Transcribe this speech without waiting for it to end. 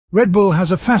Red Bull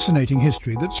has a fascinating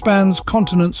history that spans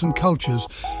continents and cultures,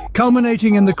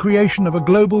 culminating in the creation of a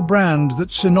global brand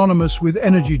that's synonymous with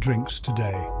energy drinks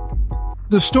today.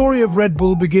 The story of Red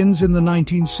Bull begins in the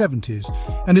 1970s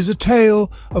and is a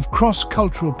tale of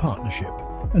cross-cultural partnership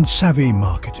and savvy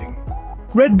marketing.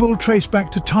 Red Bull traced back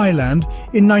to Thailand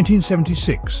in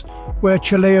 1976, where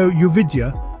Chaleo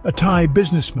Yoovidhya, a Thai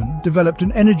businessman, developed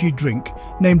an energy drink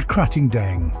named Krating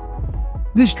Daeng.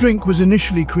 This drink was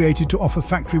initially created to offer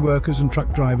factory workers and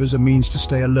truck drivers a means to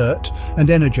stay alert and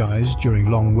energized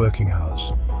during long working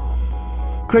hours.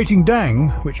 Krating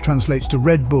Daeng, which translates to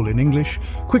Red Bull in English,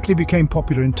 quickly became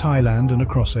popular in Thailand and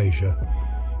across Asia.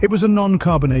 It was a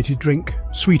non-carbonated drink,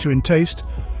 sweeter in taste,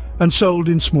 and sold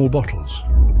in small bottles.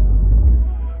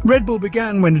 Red Bull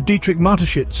began when Dietrich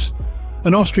Mateschitz,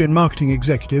 an Austrian marketing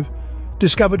executive,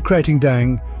 discovered Krating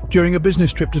Daeng during a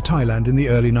business trip to Thailand in the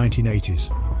early 1980s.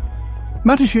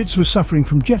 Mateschitz was suffering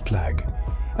from jet lag,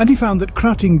 and he found that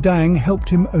Krating Daeng helped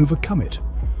him overcome it.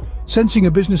 Sensing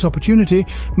a business opportunity,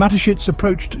 Mateschitz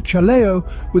approached Chaleo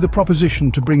with a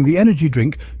proposition to bring the energy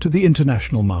drink to the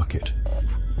international market.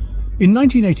 In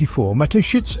 1984,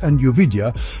 Mateschitz and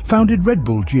Yoovidhya founded Red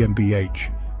Bull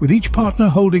GmbH, with each partner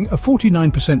holding a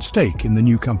 49% stake in the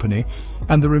new company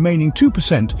and the remaining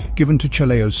 2% given to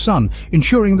Chaleo's son,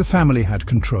 ensuring the family had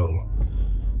control.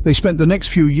 They spent the next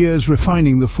few years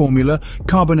refining the formula,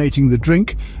 carbonating the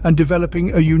drink, and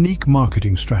developing a unique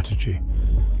marketing strategy.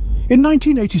 In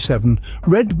 1987,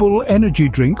 Red Bull Energy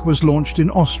Drink was launched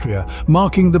in Austria,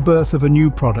 marking the birth of a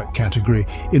new product category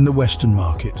in the Western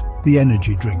market, the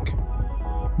energy drink.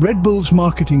 Red Bull's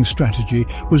marketing strategy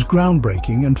was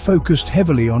groundbreaking and focused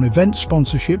heavily on event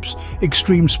sponsorships,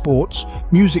 extreme sports,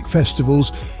 music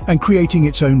festivals, and creating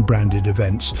its own branded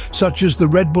events, such as the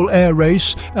Red Bull Air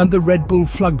Race and the Red Bull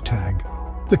Flug Tag.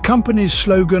 The company's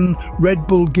slogan, "Red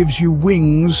Bull gives you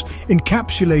wings,"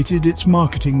 encapsulated its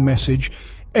marketing message,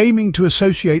 aiming to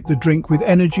associate the drink with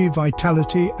energy,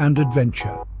 vitality, and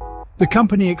adventure. The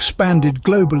company expanded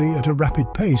globally at a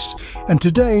rapid pace, and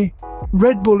today,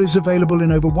 Red Bull is available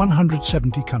in over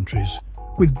 170 countries,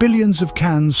 with billions of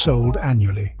cans sold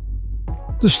annually.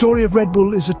 The story of Red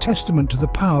Bull is a testament to the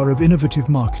power of innovative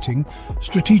marketing,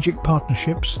 strategic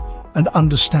partnerships, and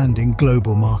understanding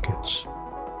global markets.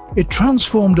 It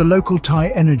transformed a local Thai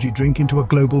energy drink into a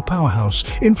global powerhouse,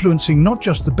 influencing not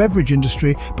just the beverage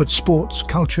industry, but sports,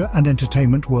 culture, and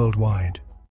entertainment worldwide.